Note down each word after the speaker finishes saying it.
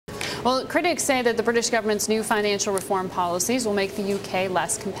Well, critics say that the British government's new financial reform policies will make the UK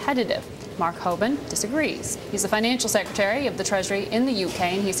less competitive. Mark Hoban disagrees. He's the financial secretary of the Treasury in the UK,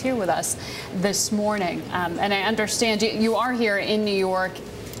 and he's here with us this morning. And I understand you are here in New York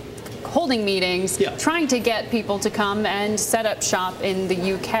holding meetings, trying to get people to come and set up shop in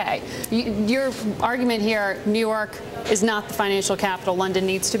the UK. Your argument here, New York is not the financial capital London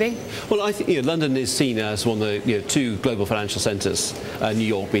needs to be? Well, I think London is seen as one of the two global financial centres, New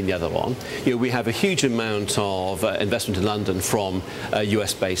York being the other one. We have a huge amount of investment in London from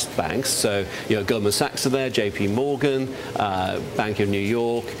US-based banks. So Goldman Sachs are there, JP Morgan, Bank of New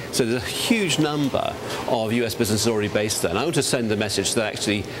York. So there's a huge number of US businesses already based there. And I want to send the message that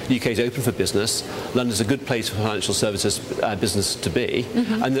actually the UK is open for business. London's a good place for financial services business to be,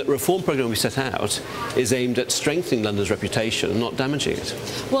 and the reform programme we set out is aimed at strengthening London's reputation and not damaging it.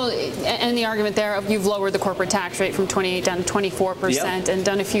 Well, and the argument there of you've lowered the corporate tax rate from 28 down to 24% and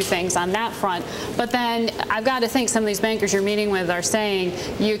done a few things on that front. But then I've got to think some of these bankers you're meeting with are saying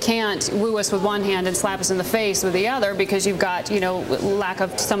you can't woo us with one hand and slap us in the face with the other because you've got, lack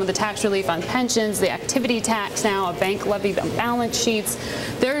of some of the tax relief on pensions, the activity tax now, a bank levy on balance sheets.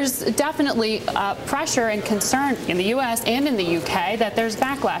 There's definitely pressure and concern in the U.S. and in the UK that there's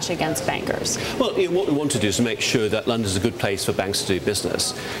backlash against bankers. Well, what we want to do is to make sure that London's a good place for banks to do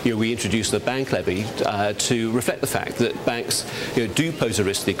business. We introduced the bank levy to reflect the fact that banks do pose a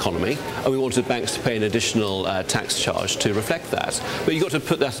risk to the economy, and we wanted banks to pay an additional tax charge to reflect that. But you've got to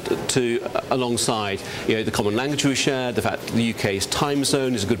put that alongside the common language we share, the fact that the UK's time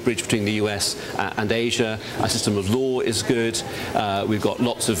zone is a good bridge between the US and Asia. Our system of law is good. We've got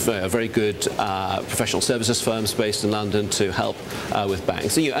lots of very good professional services firms based in London to help with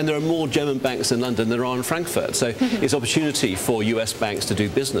banks. And there are more German banks in London than there are in Frankfurt. So it's opportunity for US banks to do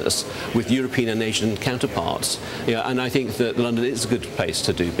business with European and Asian counterparts. And I think that London is a good place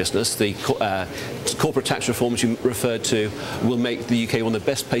to do business. The corporate tax reforms you referred to will make the UK one of the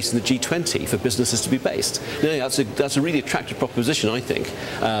best places in the G20 for businesses to be based. That's a really attractive proposition, I think,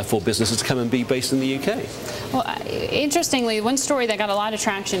 for businesses to come and be based in the UK. Well, interestingly, one story that got a lot of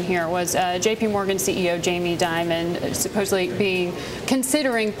traction here was JP Morgan CEO Jamie Dimon supposedly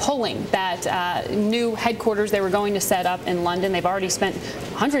considering pulling that new headquarters they were going to set up in London. They've already spent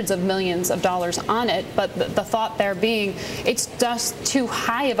hundreds of millions of dollars on it, but the thought there being it's just too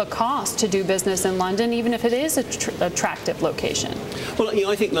high of a cost to do business in London, even if it is an attractive location. Well,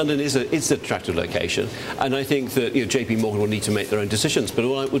 I think London is an attractive location, and I think that JP Morgan will need to make their own decisions. But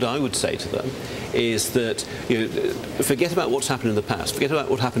what I would say to them is that forget about what's happened in the past, forget about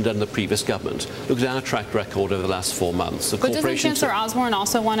what happened under the previous government. Look at our track record over the last 4 months. But doesn't Chancellor Osborne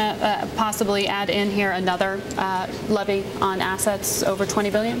also want to possibly add in here another levy on assets over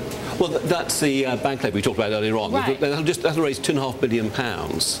 $20 billion? Well, that's the bank levy we talked about earlier on. Right. That'll raise £2.5 billion.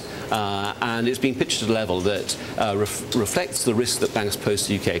 And it's been pitched at a level that reflects the risk that banks pose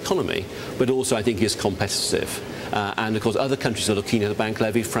to the UK economy, but also I think is competitive. And of course other countries are looking at the bank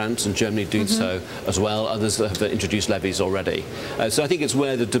levy, France and Germany doing so as well. Others have introduced levies already. So I think it's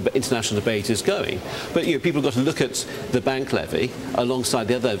where the international debate is going. But people have got to look at the bank levy alongside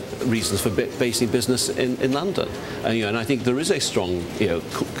the other reasons for basing business in London. And I think there is a strong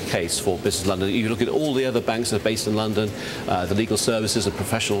case for business in London. You look at all the other banks that are based in London, the legal services and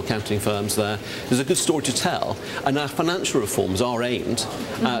professional accounting firms there. There's a good story to tell. And our financial reforms are aimed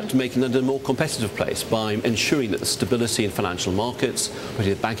at making London a more competitive place by ensuring that the stability in financial markets,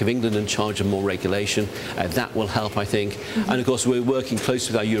 putting the Bank of England in charge of more regulation, that will help, I think. And of course we're working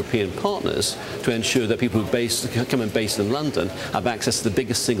closely with our European partners to ensure that people who come and base in London have access to the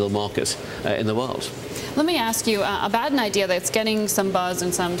biggest single market in the world. Let me ask you about an idea that's getting some buzz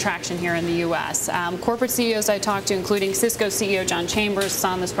and some traction here in the U.S. Corporate CEOs I talked to, including Cisco CEO John Chambers, is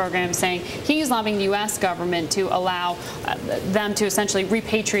on this program saying he's lobbying the U.S. government to allow them to essentially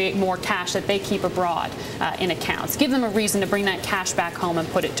repatriate more cash that they keep abroad in accounts. Give them a reason to bring that cash back home and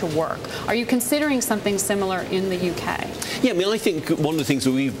put it to work. Are you considering something similar in the UK? Yeah, I think one of the things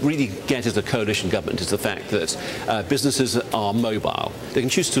that we really get as a coalition government is the fact that businesses are mobile. They can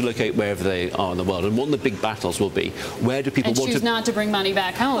choose to locate wherever they are in the world. And one of the big battles will be where do people want to not to bring money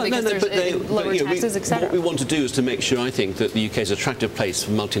back home because there's lower taxes, etc. What we want to do is to make sure, I think, that the UK is an attractive place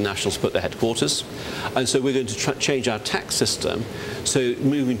for multinationals to put their headquarters, and so we're going to change our tax system, so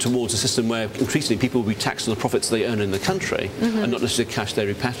moving towards a system where increasingly people will be taxed on the profits profits they earn in the country and not necessarily cash they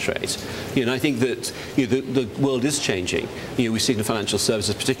repatriate. And I think that the world is changing. We see in financial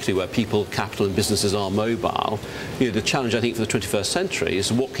services particularly where people, capital and businesses are mobile. The challenge I think for the 21st century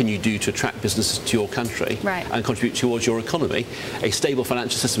is what can you do to attract businesses to your country and contribute towards your economy. A stable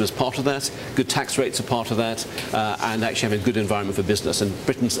financial system is part of that, good tax rates are part of that, and actually having a good environment for business. And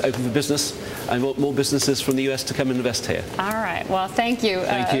Britain's open for business, and we want more businesses from the US to come and invest here. All right. Well, thank you,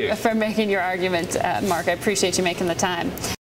 Thank you. for making your argument, Mark. I appreciate you making the time.